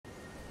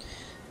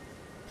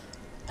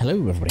Hello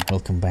everybody,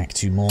 welcome back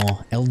to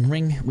more Elden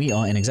Ring. We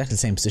are in exactly the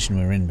same position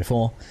we were in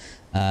before,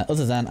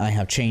 other than I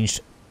have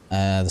changed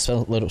the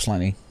spell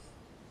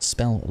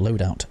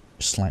loadout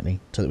slightly,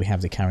 so that we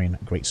have the Carrion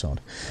Greatsword.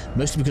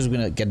 Mostly because we're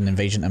going to get an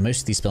invasion, and most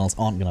of these spells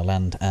aren't going to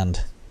land,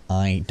 and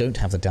I don't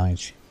have the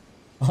dodge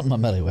on my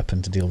melee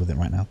weapon to deal with it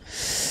right now.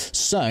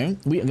 So,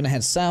 we are going to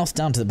head south,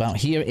 down to about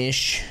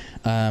here-ish.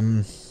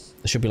 There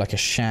should be like a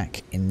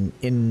shack in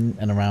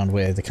and around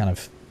where the kind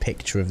of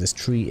picture of this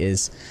tree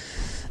is.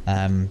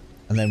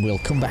 And then we'll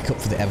come back up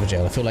for the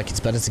Evergaol. I feel like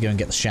it's better to go and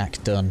get the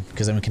shack done,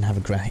 because then we can have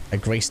a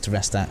grace to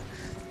rest at,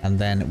 and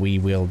then we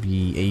will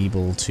be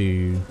able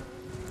to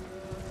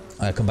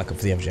come back up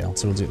for the Evergaol.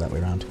 So we'll do it that way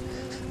around.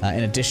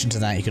 In addition to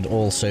that, you could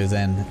also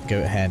then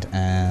go ahead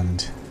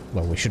and,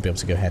 well, we should be able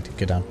to go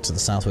down to the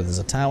south where there's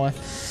a tower,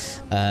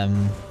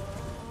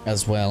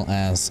 as well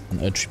as an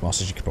Erdtree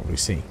boss, as you can probably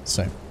see.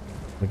 So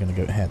we're going to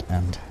go ahead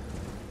and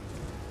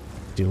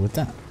deal with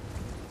that.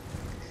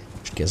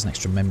 Should get us an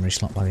extra memory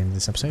slot by the end of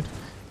this episode.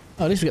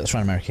 Oh, at least we got the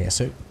Shrine of Merrick here,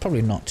 so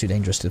probably not too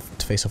dangerous to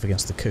face off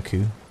against the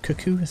Cucjoo.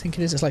 Cucjoo, I think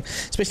it is. It's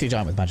basically a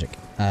giant with magic.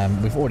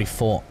 We've already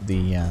fought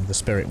the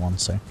spirit one,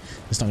 so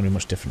it's not going to be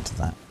much different to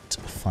that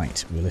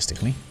fight,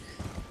 realistically.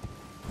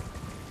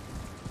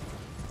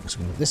 So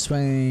we're going to go this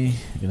way.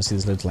 You're going to see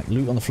there's loads of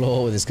loot on the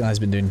floor, where this guy's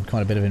been doing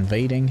quite a bit of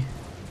invading.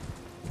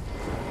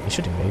 He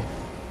should invade.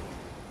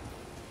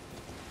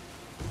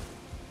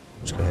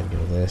 Just go ahead and get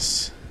all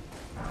this.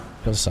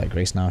 Go to Sight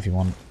Grace now if you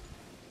want.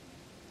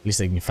 At least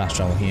they can fast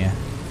travel here.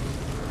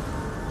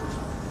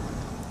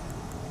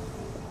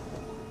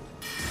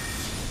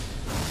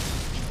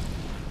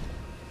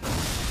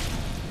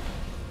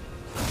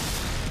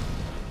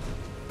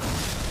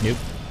 Nope.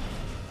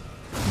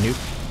 Nope.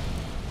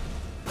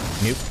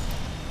 Nope.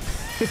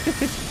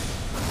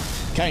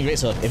 Carrying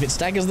Greatsword. If it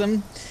staggers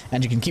them,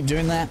 and you can keep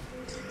doing that,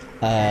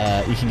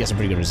 you can get some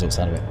pretty good results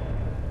out of it.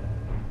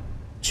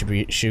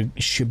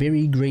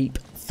 Shibiri Grape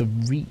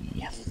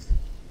 3,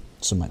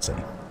 some might say.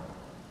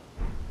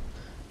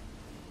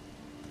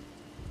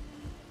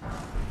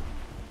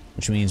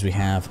 Which means we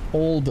have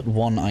all but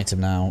one item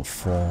now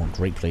for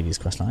Grape Lady's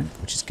questline,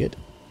 which is good.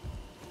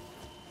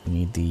 We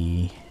need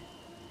the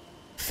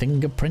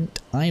fingerprint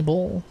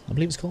eyeball, I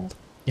believe it's called.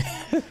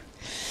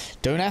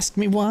 Don't ask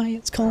me why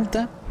it's called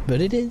that, but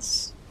it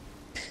is.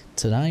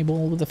 It's an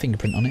eyeball with a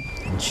fingerprint on it,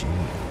 and she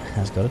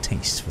has got a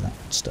taste for that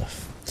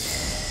stuff.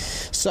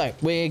 So,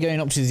 we're going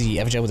up to the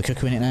Evergaol with the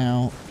Cucjoo in it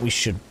now. We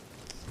should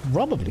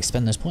probably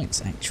spend those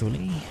points,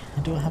 actually.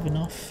 Do I have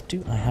enough?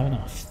 Do I have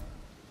enough?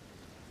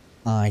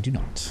 I do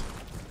not.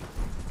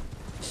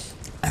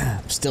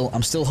 I'm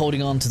still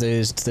holding on to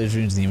those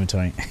runes in the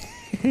inventory.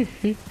 I'm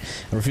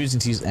refusing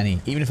to use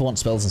any. Even if I want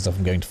spells and stuff,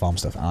 I'm going to farm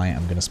stuff. I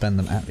am going to spend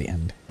them at the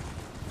end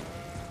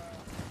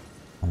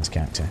on this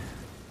character.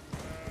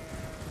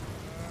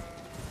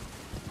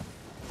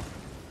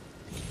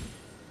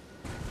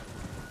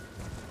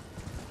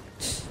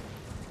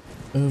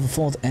 Over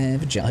 4th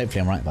Evergaol.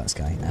 Hopefully I'm right about this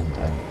guy, and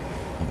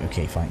I'm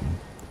okay fighting him.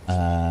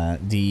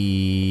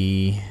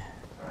 The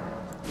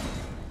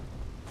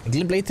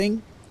Glintblade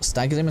thing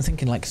staggers him, I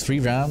think, in like 3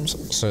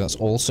 rounds, so that's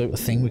also a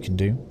thing we can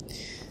do.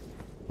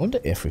 I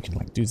wonder if we can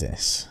do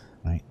this.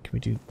 Right, can we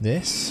do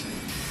this?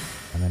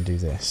 And then do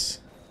this.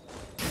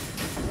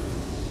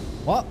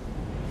 What?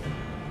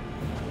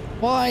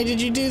 Why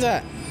did you do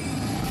that?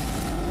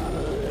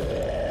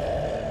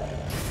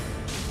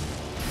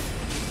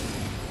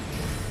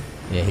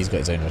 Yeah, he's got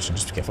his own version,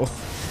 just be careful.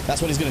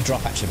 That's what he's going to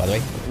drop, actually, by the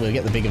way. We'll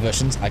get the bigger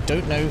versions. I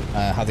don't know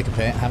how they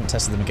compare. I haven't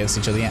tested them against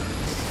each other yet.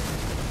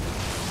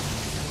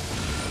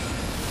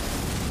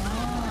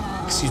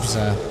 Excuse me,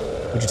 sir.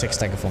 Would you take a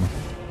stagger for me?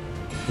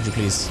 Would you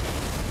please?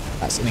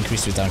 That's an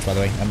increase to his damage, by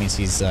the way. That means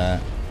he's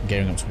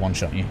gearing up to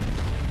one-shot you.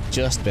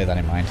 Just bear that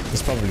in mind.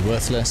 It's probably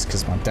worthless,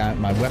 because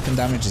my weapon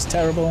damage is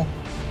terrible.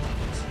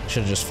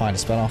 Should have just fired a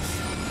spell off.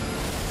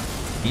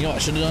 You know what I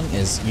should have done?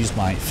 Is use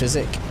my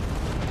physic.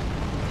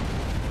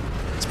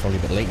 It's probably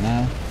a bit late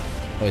now.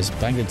 Oh, he's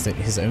banged into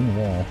his own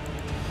wall.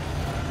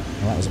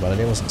 Well, that was a bad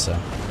idea, wasn't it, sir?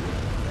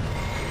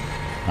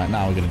 Right,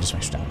 now we're going to do some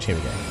extra damage. Here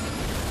we go.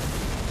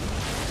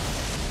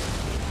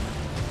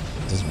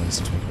 Doesn't really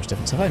seem to make much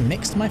difference. Have I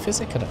mixed my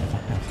physic? I don't know if I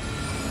have.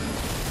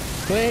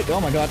 Quick!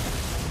 Oh my god!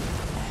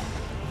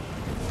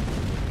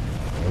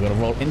 We're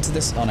gonna roll into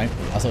this. Oh no, I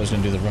thought I was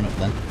gonna do the run up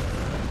then.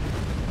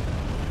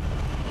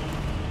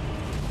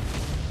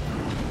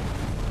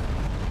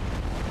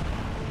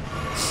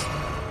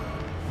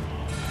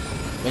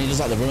 When he does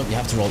the run up, you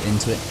have to roll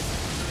into it. You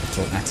have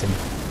to roll at him.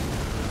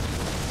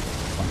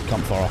 I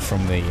can't far off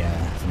from the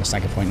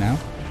stagger point now.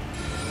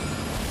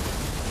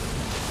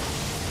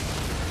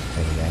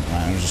 There we go.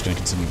 Right, I'm just going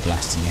to continue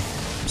blasting you.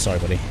 Sorry,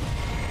 buddy.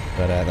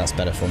 But that's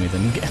better for me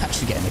than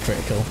actually getting the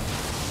critical.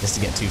 Just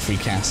to get 2 free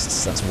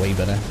casts, that's way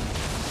better.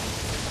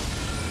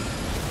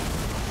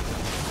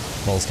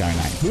 Balls carrying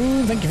 9.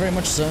 Boom, thank you very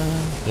much, sir.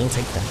 We'll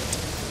take that.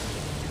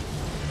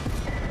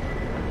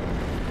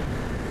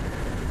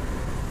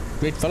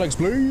 Great Phalanx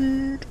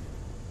Blade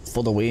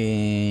for the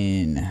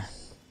win.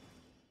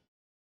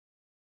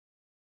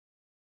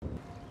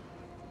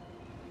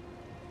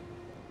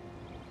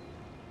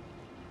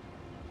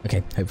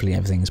 Okay, hopefully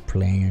everything's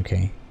playing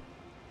okay.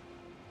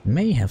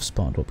 May have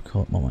spotted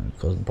what might be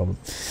causing the problem.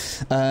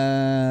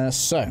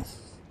 So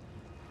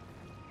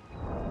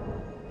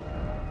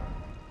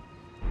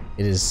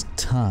it is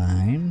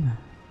time.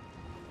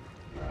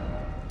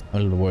 I'm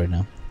a little worried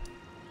now.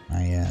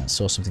 I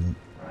saw something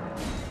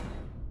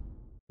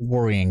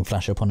worrying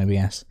flash up on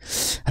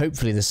OBS.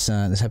 Hopefully this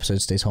this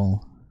episode stays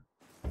whole,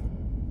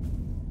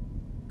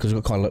 because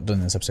we've got quite a lot done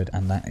in this episode,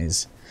 and that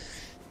is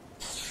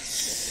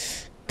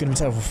gonna be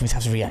terrible for me to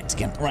have to react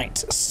again. Right,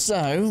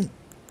 so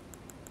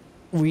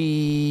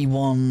we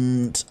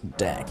want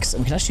decks,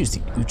 and we can actually use the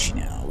Cucjoo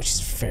now, which is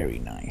very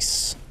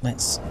nice.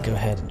 Let's go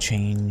ahead and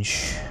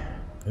change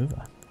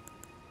over.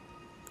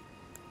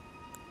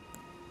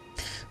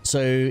 So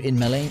in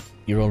melee,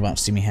 you're all about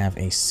to see me have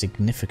a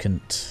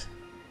significant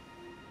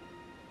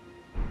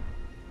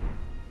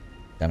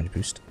damage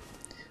boost.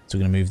 So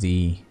we're going to move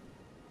the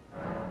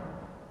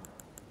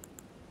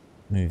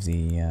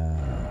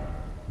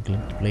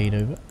glint blade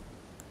over.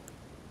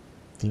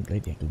 Glint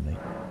blade, yeah, glint blade.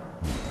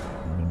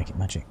 I'm going to make it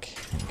magic.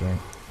 There we go.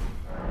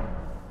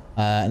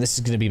 And this is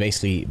going to be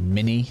basically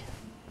mini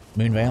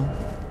Moonveil.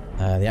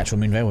 The actual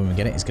Moonveil, when we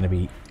get it, is going to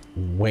be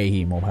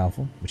way more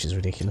powerful, which is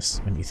ridiculous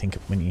when you think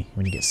when you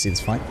get to see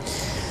this fight.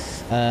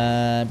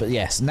 But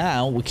yes,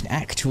 now we can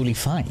actually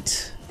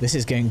fight. This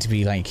is going to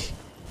be like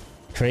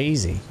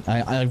crazy.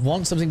 I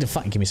want something to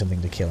fight. Give me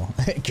something to kill.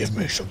 Give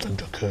me something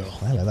to kill.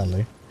 Hello there,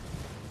 Lou.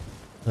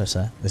 Hello,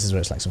 sir. This is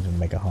where it's like something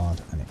mega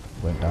hard and it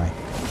won't die.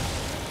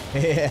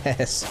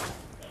 Yes.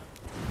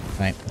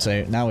 Right.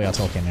 So now we are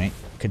talking, right?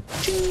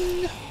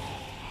 Ka-ching!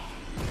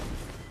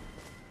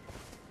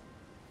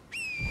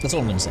 That's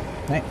all I'm going to say.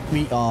 Right?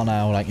 We are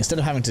now, like, instead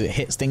of having to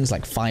hit things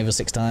like 5 or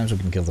 6 times, we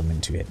can kill them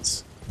in 2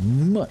 hits.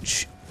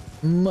 Much,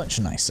 much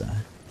nicer.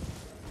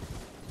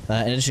 In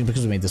addition,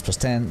 because we made this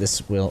 +10,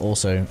 this will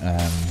also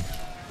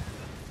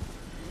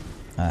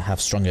have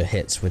stronger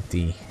hits with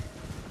the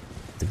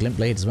glint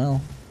blade as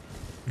well.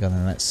 Go on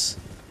then,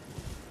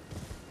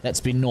 let's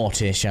be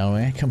naughty, shall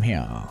we? Come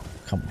here.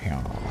 Come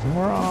here.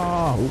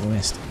 Oh, we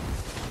missed.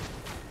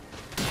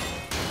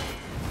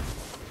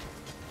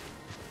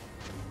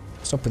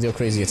 Stop with your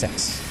crazy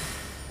attacks.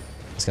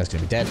 This guy's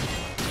gonna be dead.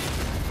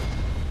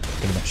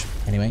 Pretty much.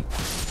 Anyway.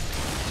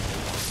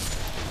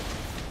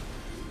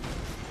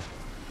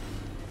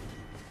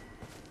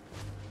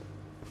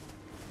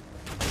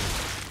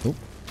 Ooh.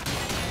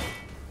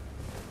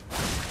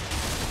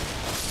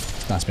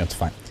 It's nice to be able to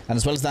fight. And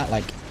as well as that,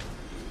 like,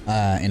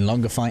 in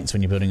longer fights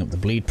when you're building up the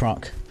bleed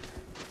proc,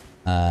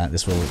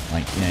 this will,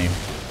 like, you know,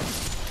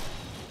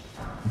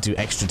 do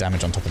extra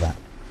damage on top of that,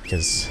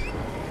 because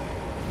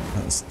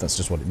that's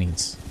just what it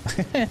needs.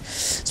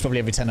 It's probably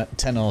every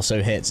 10 or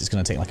so hits, it's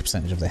going to take like a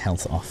percentage of their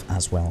health off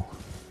as well.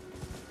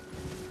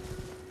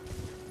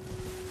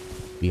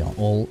 We are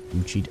all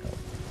Uchi'd up.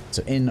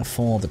 So in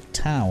for the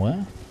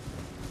tower.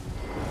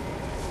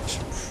 I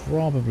should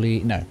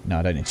probably... No,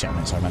 I don't need to check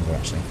minutes, I remember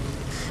actually.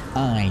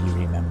 I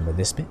remember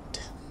this bit.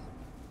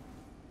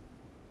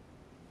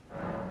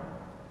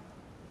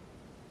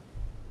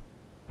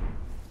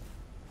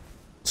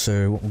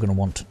 So what we're going to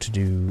want to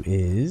do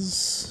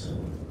is...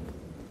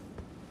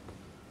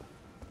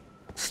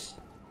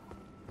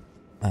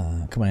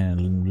 come in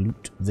and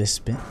loot this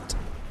bit,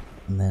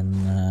 and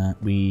then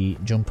we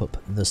jump up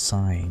the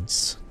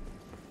sides.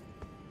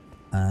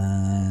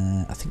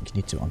 I think you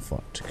need to do it on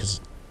foot,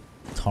 because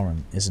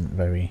Torrent isn't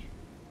very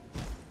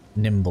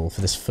nimble for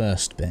this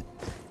first bit.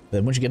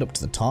 But once you get up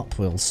to the top,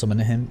 we'll summon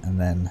him, and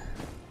then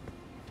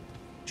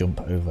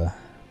jump over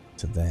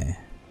to there.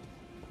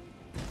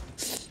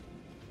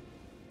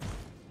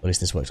 At least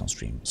this works on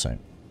stream, so...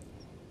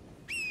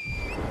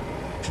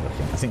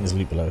 I think there's a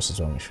loot below us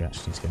as well, which we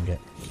actually need to go and get.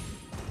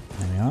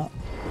 There we are.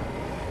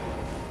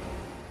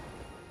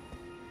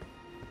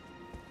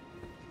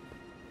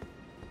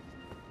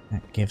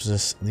 That gives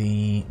us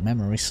the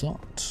memory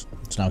slot.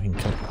 So now we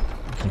can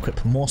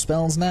equip more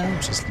spells now,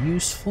 which is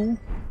useful.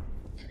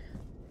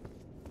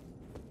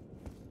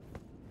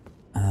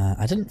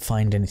 I didn't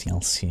find anything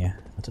else here.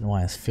 I don't know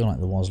why, I feel like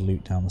there was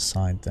loot down the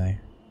side though.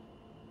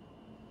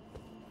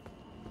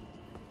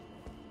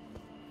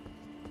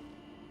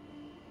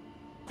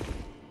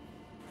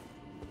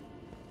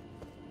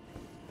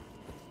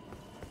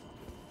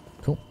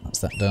 Cool, that's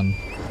that done.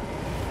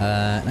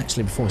 And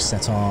actually, before we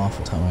set off,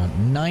 what time are we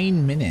on?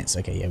 9 minutes.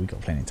 Okay, yeah, we've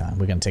got plenty of time.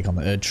 We're going to take on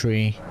the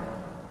Erdtree.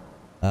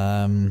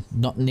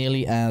 Not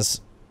nearly as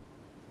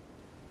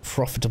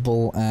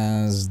profitable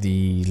as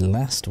the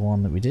last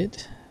one that we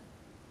did.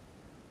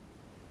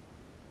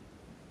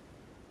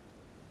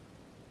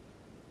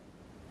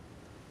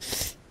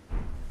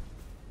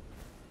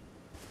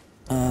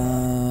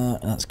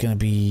 That's going to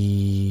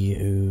be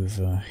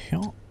over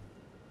here.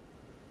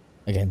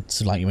 Again,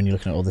 so like when you're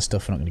looking at all this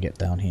stuff, we're not going to get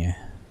down here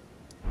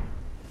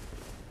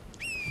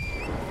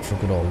for a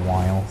good old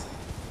while.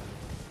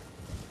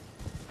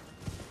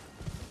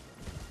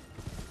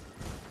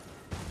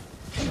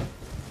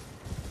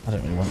 I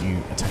don't really want you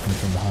attacking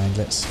from behind.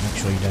 Let's make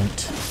sure you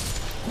don't.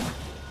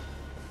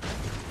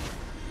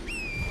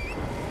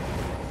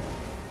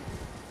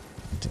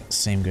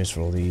 Same goes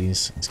for all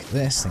these. Let's get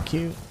this, thank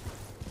you.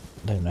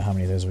 I don't know how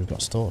many of those we've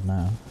got stored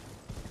now.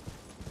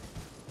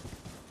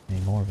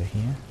 Any more over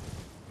here?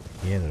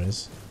 Yeah, there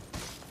is.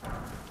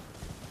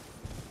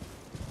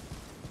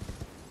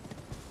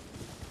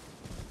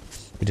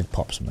 We did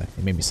pop some though.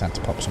 It made me sad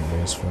to pop some of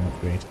those for an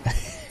upgrade.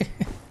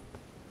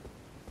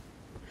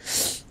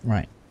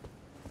 Right.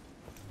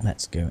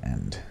 Let's go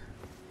and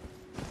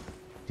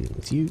deal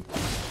with you.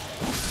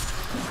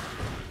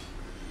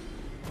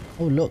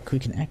 Oh look, we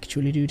can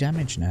actually do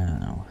damage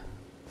now.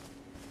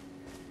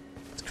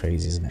 It's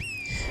crazy, isn't it?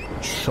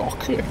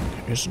 Shocking,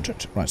 isn't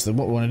it? Right, so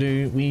what we want to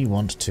do, we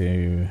want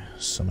to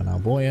summon our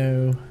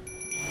boyo.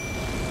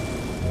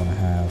 We want to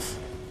have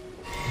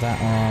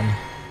that on,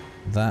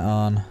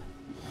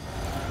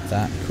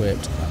 that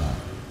equipped, that on.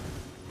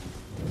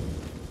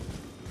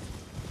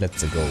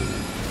 Let's go.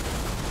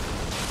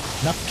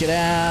 Knock it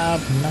out,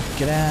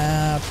 knock it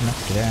out,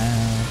 knock it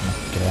out,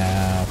 knock it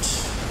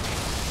out.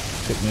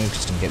 Quick move,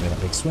 just gonna get me that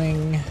big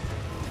swing.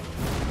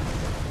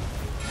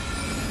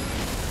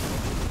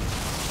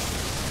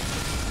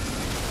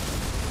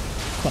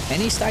 Come on,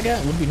 any stagger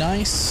would be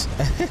nice.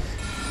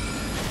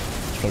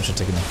 Probably should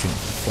take an opportunity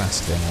to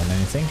flask there more than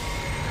anything.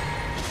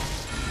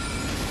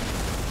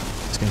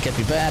 It's gonna get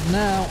me bad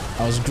now.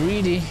 I was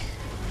greedy.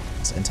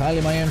 It's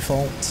entirely my own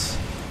fault.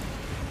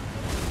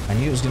 I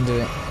knew it was gonna do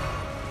it.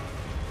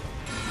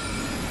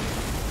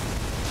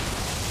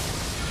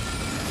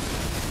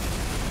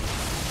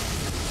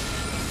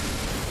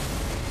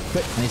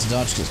 Quick, I need to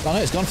dodge this. Oh no,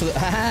 it's gone for the.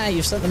 Haha,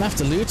 you've sent them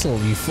after Lootle,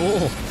 you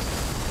fool.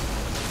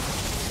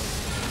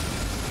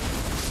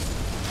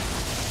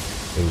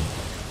 Boom.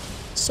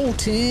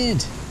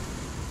 Sorted.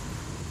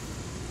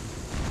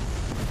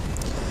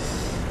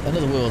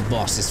 Another world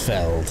boss is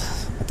felled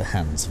at the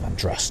hands of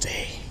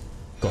Andraste.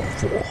 God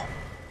of War.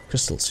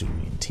 Crystal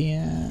Surian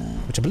Tier,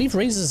 which I believe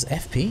raises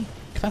FP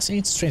capacity.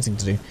 It's a strange thing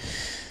to do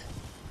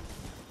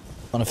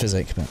on a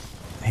physic, but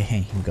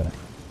hey, we got it.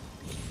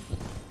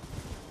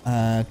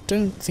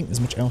 Don't think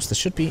there's much else. There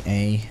should be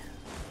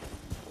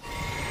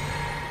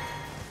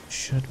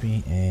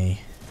a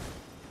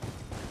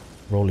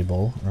roly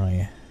ball. Where are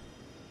you?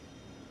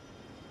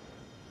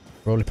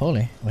 Roly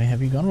poly. Where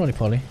have you gone, roly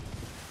poly?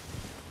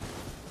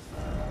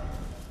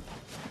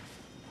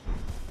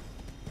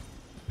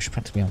 We should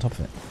practically be on top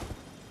of it.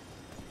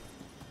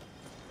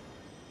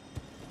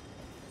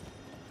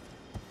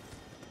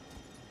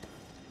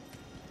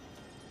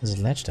 There's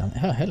a ledge down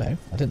there. Oh, hello.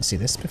 I didn't see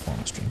this before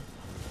on the stream.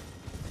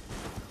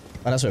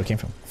 Oh, that's where it came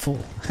from. Fool.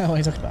 What are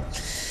you talking about?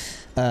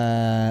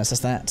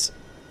 Says that.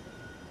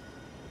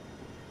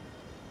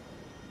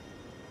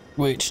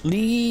 Which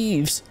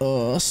leaves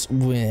us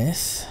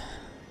with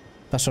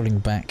fast traveling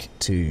back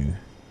to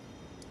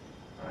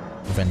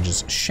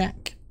Avenger's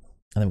Shack.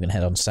 And then we're going to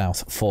head on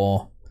south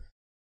for...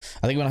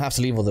 I think we're going to have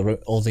to leave all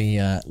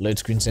the load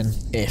screens in.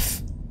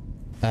 If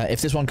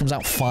this one comes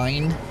out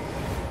fine,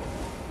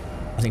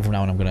 I think from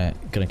now on I'm going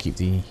to keep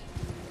the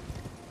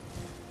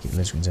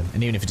load screens in.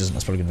 And even if it doesn't,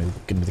 that's probably going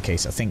to be the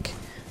case. I think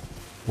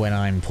when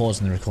I'm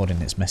pausing the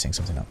recording, it's messing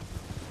something up.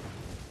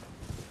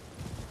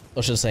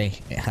 Or should I say,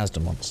 it has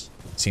done once.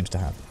 It seems to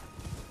have.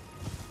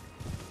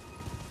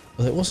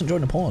 Well, it wasn't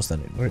during the pause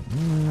then.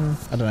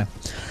 I don't know.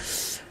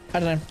 I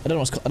don't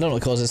know what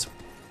the cause is.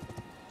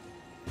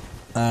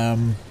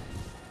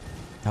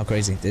 How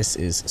crazy. This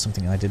is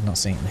something I did not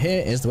see. And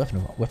here is the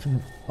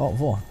weapon of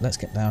war. Let's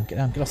get down, get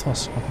off the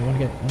horse. We want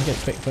to get it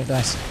quick before it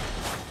dies.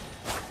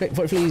 Quick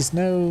before it flees.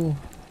 No.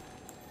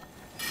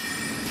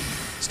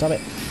 Stop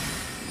it.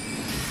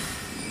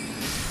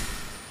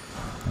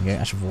 Okay,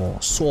 Ash of War.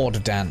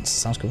 Sword dance.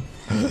 Sounds cool.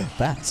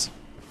 Bats.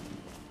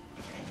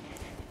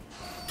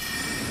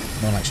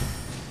 No one likes you.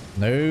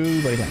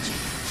 Nobody likes you.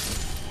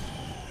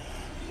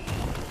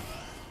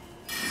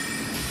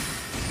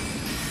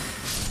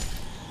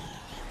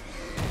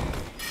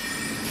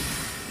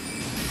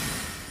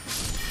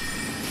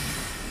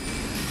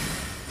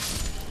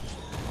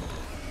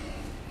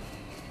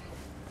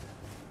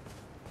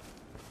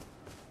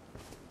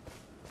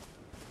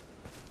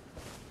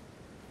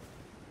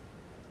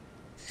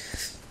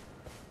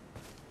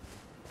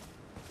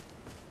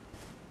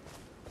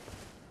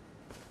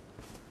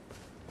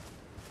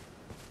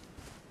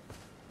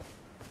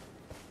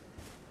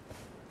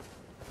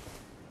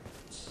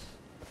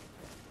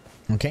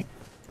 Okay,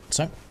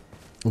 so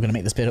we're going to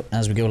make this bit up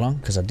as we go along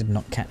because I did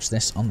not catch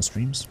this on the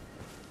streams.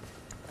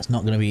 It's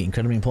not going to be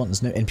incredibly important.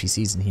 There's no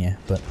NPCs in here,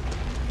 but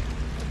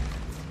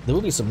there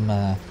will be some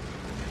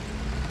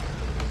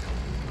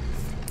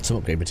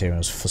upgrade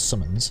materials for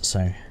summons.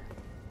 So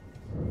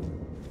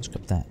let's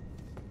grab that.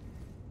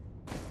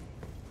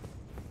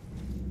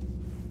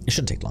 It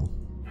shouldn't take long,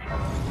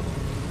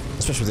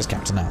 especially with this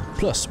character now.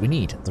 Plus, we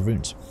need the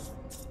runes.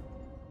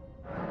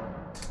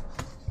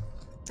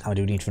 How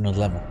do we need for another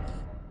level?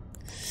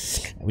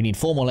 We need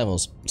 4 more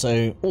levels.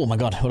 So, oh my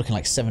god, we're looking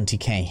like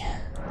 70k.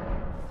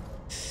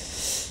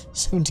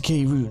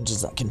 70k runes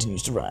as that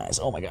continues to rise.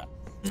 Oh my god.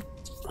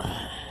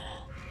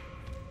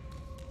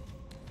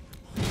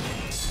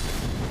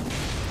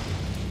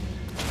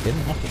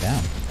 Didn't knock it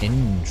down.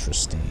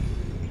 Interesting.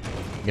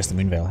 I guess the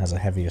Moonveil has a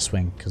heavier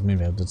swing, because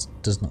Moonveil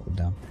does knock them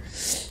down.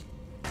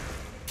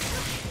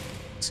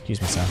 Excuse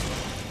me, sir.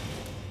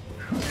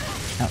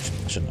 Ouch,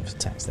 I shouldn't have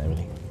attacked there,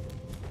 really.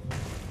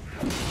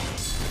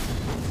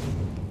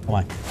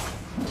 Why?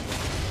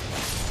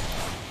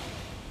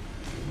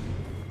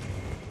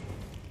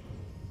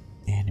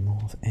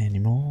 Any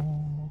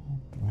more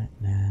right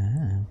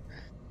now.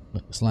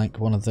 Looks like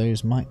one of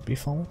those might be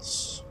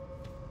false.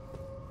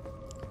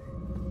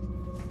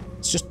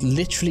 It's just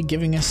literally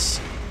giving us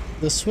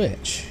the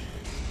switch.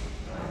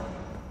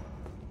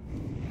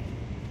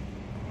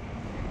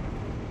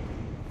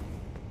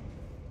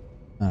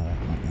 Oh, I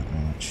don't like that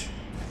very much.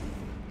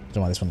 I don't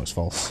know why this one looks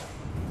false.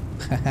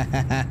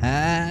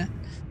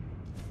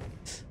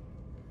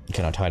 You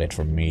cannot hide it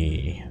from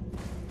me.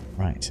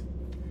 Right.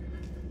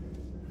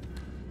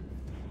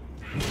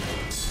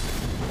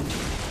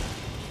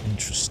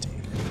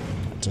 Interesting.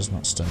 That does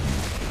not stun me.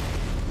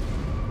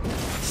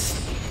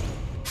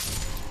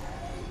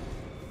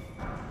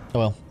 Oh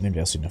well, maybe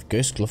I'll see enough.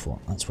 Ghost Glove, what?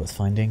 That's worth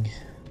finding.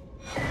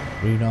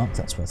 Rune Arc,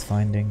 that's worth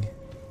finding.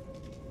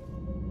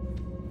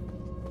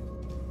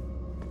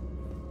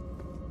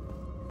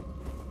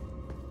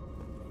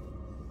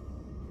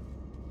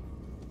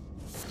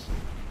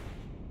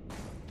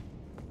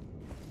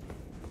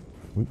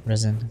 Root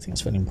resin, I think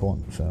it's very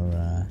important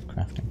for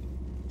crafting.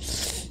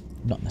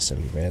 Not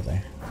necessarily rare though.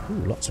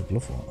 Ooh, lots of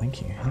glove wort.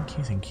 Thank you, thank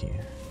you, thank you.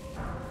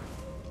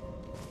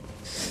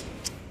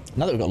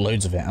 Now that we've got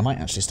loads of it, I might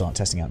actually start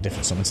testing out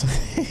different summons.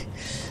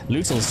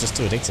 Lootle is just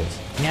too addictive.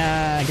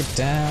 Yeah, get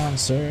down,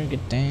 sir,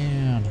 get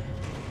down.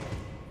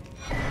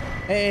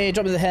 Hey,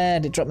 drop me the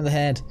head, it dropped me the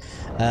head.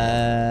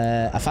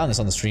 I found this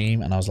on the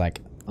stream and I was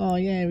like, oh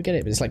yeah, we get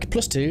it. But it's like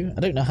 +2. I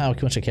don't know how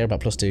much I care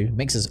about +2.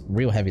 Makes us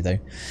real heavy though.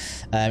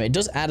 It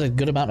does add a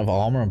good amount of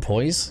armor and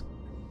poise.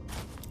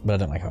 But I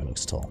don't like how it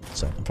looks at all,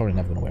 so I'm probably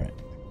never going to wear it.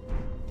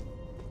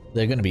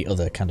 There are going to be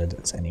other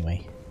candidates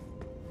anyway.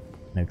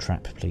 No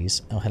trap,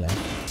 please. Oh, hello.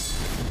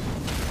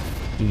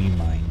 Do you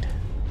mind?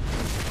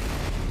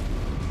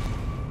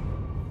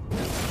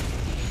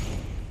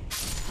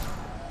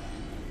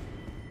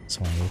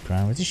 So I walk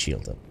around with his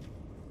shield up.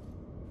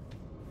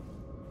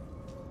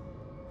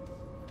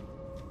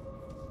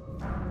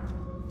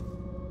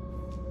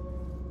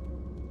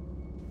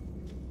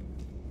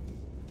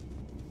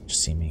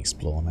 Just see me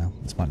explore now.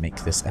 This might make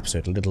this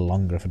episode a little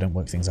longer if I don't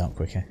work things out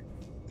quicker.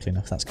 Clean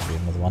enough, that's going to be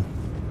another one.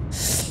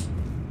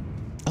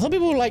 I thought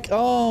people were like,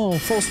 oh,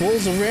 false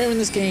walls are rare in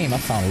this game. I've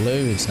found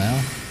loads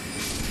now.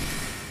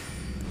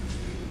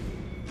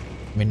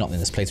 I mean, not in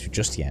this playthrough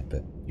just yet,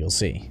 but you'll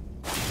see.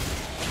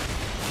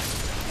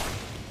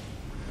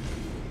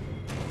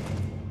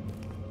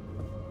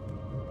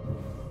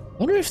 I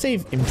wonder if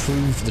they've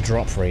improved the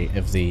drop rate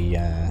of the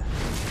hat.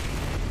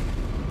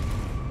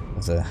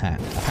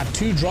 I've had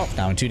 2 drop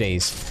now in 2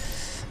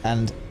 days,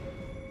 and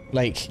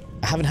like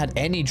I haven't had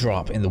any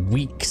drop in the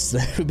weeks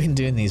that we've been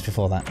doing these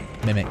before that.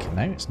 Mimic,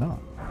 no, it's not.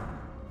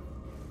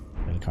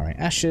 Reliquary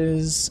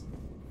ashes.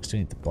 Still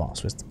need the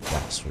boss. Where's the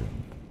boss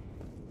room?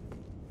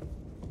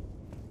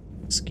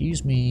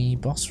 Excuse me,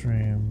 boss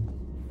room.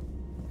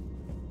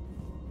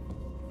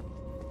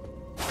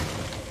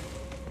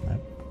 No.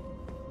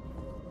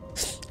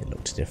 It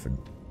looked different.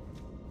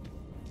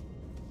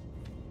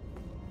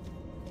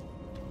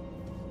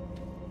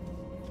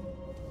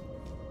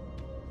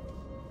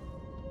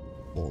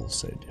 All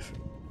so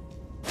different.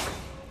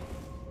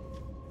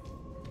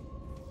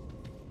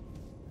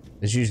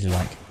 There's usually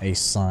like a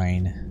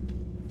sign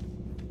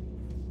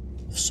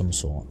of some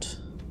sort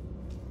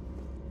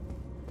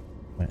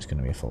when it's going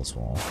to be a false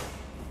wall.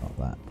 Not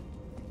that.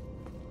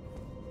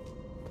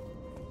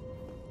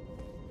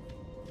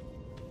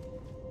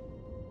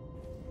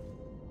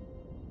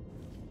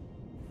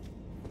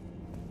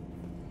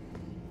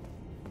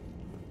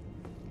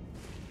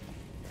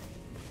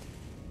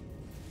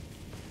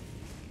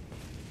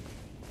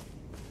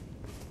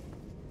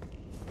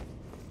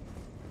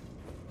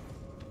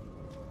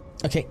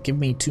 Okay, give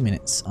me 2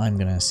 minutes. I'm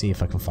gonna see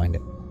if I can find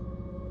it.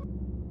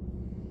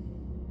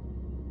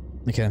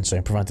 Okay then,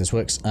 so provided this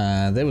works.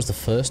 There was the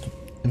first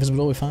invisible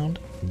door we found.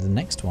 The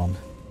next one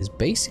is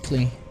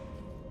basically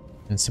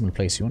in a similar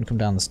place. You want to come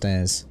down the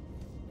stairs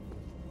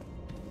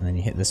and then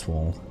you hit this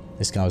wall.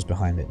 This guy was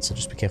behind it, so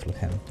just be careful of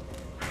him.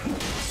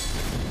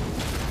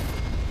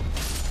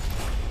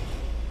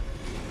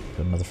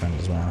 Got another friend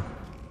as well.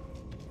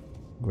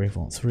 Grave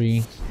Vault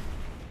 3.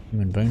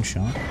 Human Bone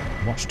Shard.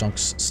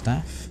 Watchdog's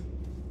Staff.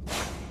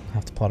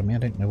 Have to pardon me, I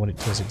don't know what it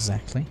does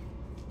exactly.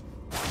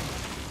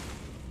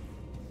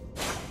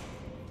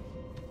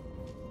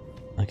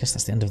 I guess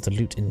that's the end of the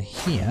loot in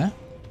here.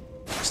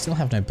 Still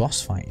have no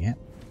boss fight yet.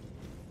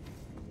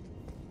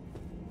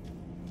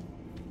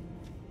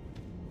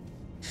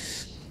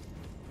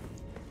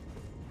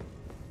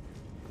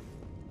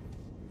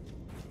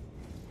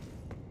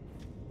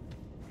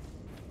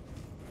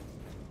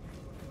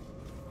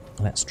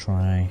 Let's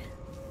try.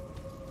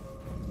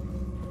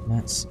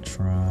 Let's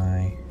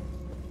try.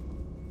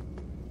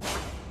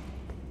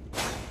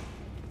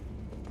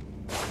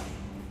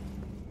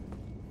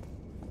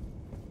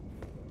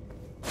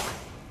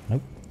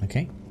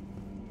 Okay.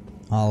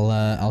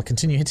 I'll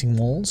continue hitting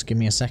walls. Give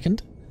me a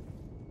second.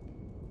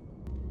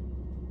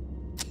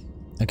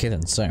 Okay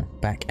then, so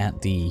back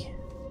at the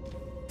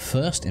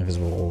first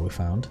invisible wall we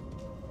found,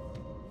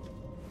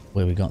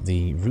 where we got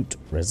the root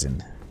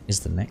resin, is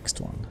the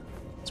next one.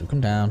 So we come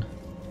down.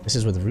 This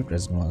is where the root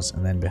resin was,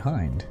 and then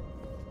behind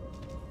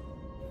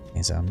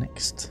is our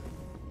next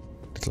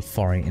little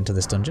foray into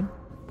this dungeon.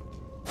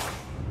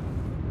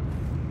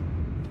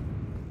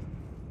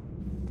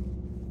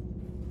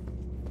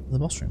 The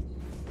boss room.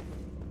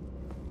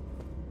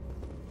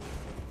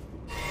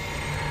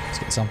 Let's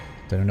get this on.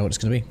 Don't know what it's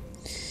going to be.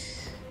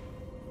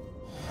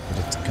 But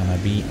it's gonna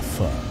be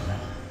fun.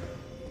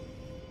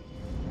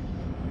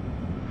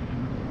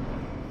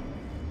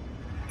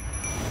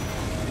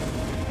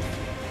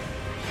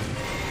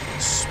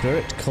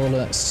 Spirit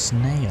Caller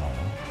Snail.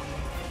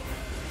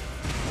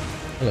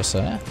 Hello,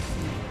 sir.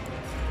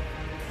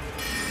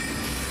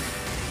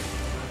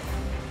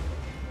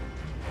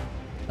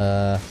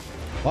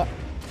 What?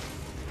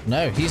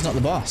 No, he's not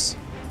the boss.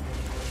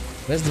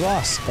 Where's the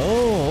boss?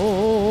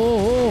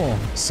 Oh.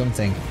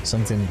 Something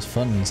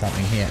fun is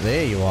happening here.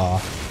 There you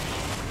are.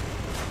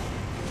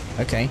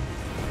 Okay.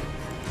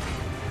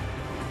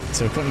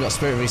 So we've currently got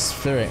Spirit v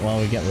Spirit while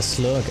we get the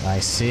slug. I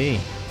see.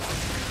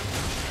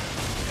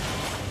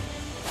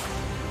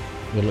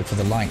 We'll look for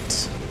the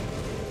light.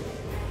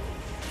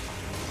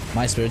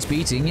 My spirit's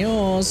beating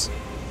yours.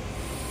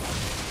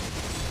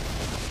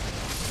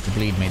 The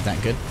bleed made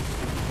that good.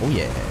 Oh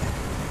yeah.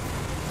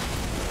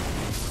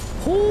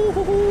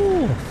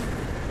 Hoo.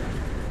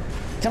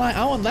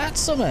 I want that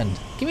summon.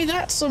 Give me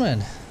that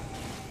summon.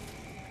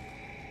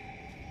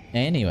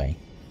 Anyway.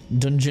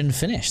 Dungeon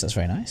finished. That's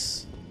very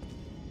nice.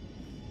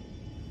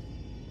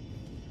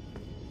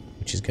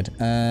 Which is good.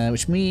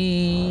 Which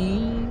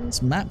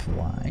means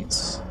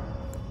map-wise,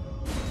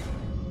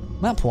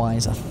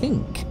 I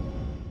think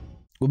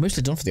we're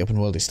mostly done for the open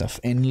worldy stuff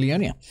in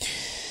Liurnia.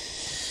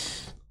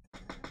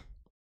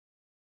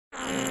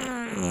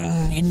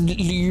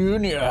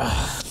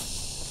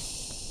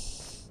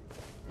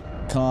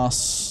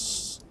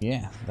 Cause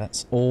yeah,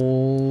 that's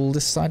all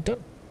this side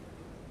done.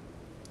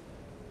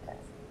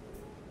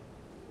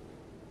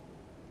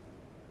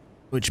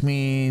 Which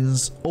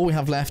means all we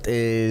have left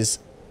is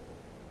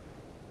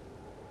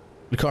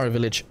Liurnia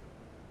Village,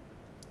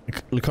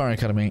 Liurnia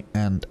Academy,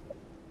 and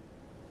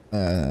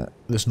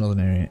this northern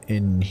area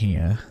in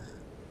here.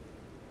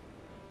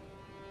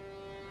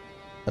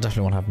 I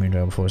definitely want to have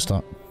Moonrail before we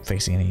start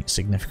facing any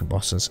significant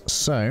bosses.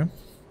 So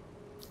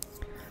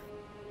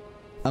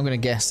I'm going to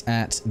guess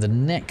at the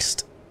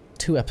next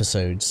 2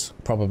 episodes,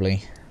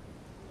 probably,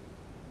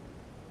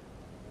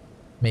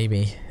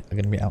 maybe, are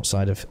going to be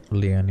outside of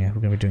Liurnia.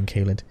 We're going to be doing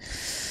Caelid.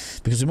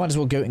 Because we might as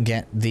well go and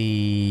get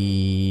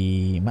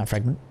the map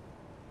fragment.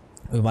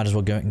 We might as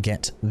well go and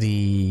get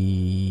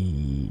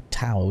the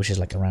tower, which is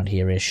like around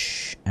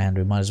here-ish. And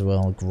we might as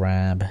well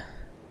grab... I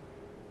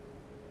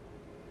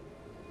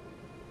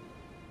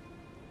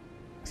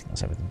think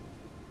that's everything.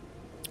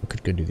 We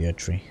could go do the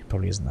Erdtree.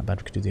 Probably isn't that bad.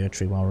 We could do the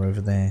Erdtree while we're over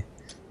there.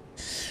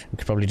 We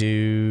could probably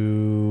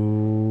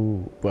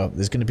do... Well,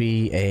 there's going to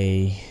be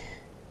a...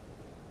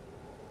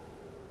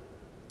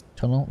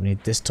 tunnel. We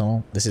need this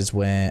tunnel. This is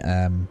where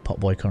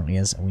Potboy currently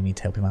is, and we need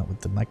to help him out with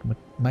the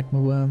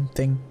magma worm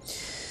thing.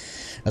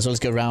 As well as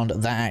go around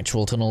that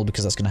actual tunnel,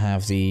 because that's going to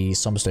have the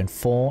Somberstone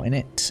 4 in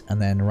it.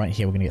 And then right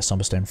here we're going to get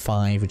Somberstone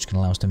 5, which is going to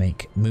allow us to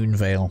make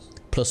Moonveil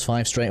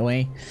 +5 straight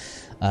away.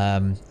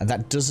 And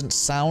that doesn't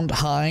sound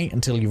high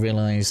until you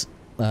realise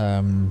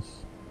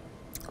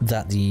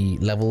that the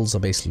levels are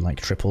basically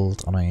like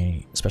tripled on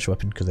a special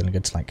weapon, because they only go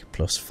to like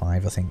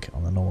 +5, I think,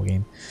 on the normal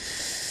game.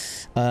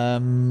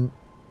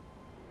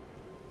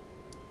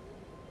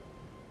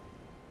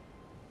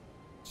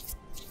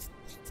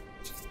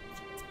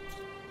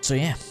 So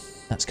yeah,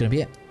 that's going to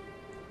be it.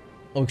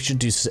 Oh, we should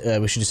do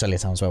Cellia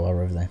Town as well while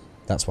we're over there.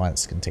 That's why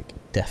it's going to take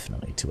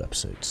definitely 2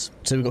 episodes.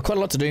 So we've got quite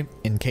a lot to do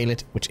in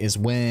Caelid, which is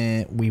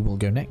where we will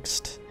go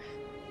next.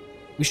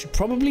 We should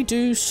probably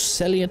do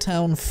Cellia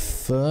Town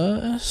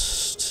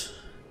first,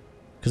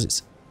 because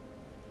it's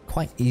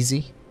quite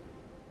easy,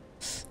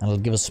 and it'll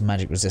give us some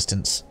magic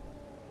resistance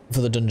for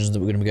the dungeons that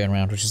we're going to be going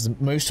around, which is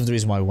most of the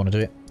reason why we want to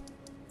do it.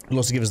 It'll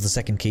also give us the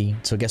second key,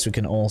 so I guess we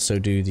can also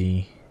do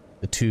the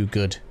 2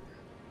 good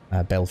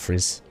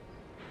belfries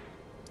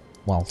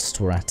whilst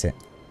we're at it.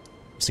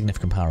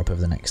 Significant power up over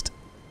the next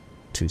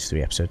 2 to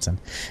 3 episodes then.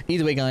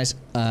 Either way, guys,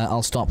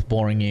 I'll stop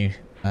boring you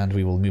and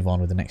we will move on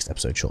with the next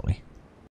episode shortly.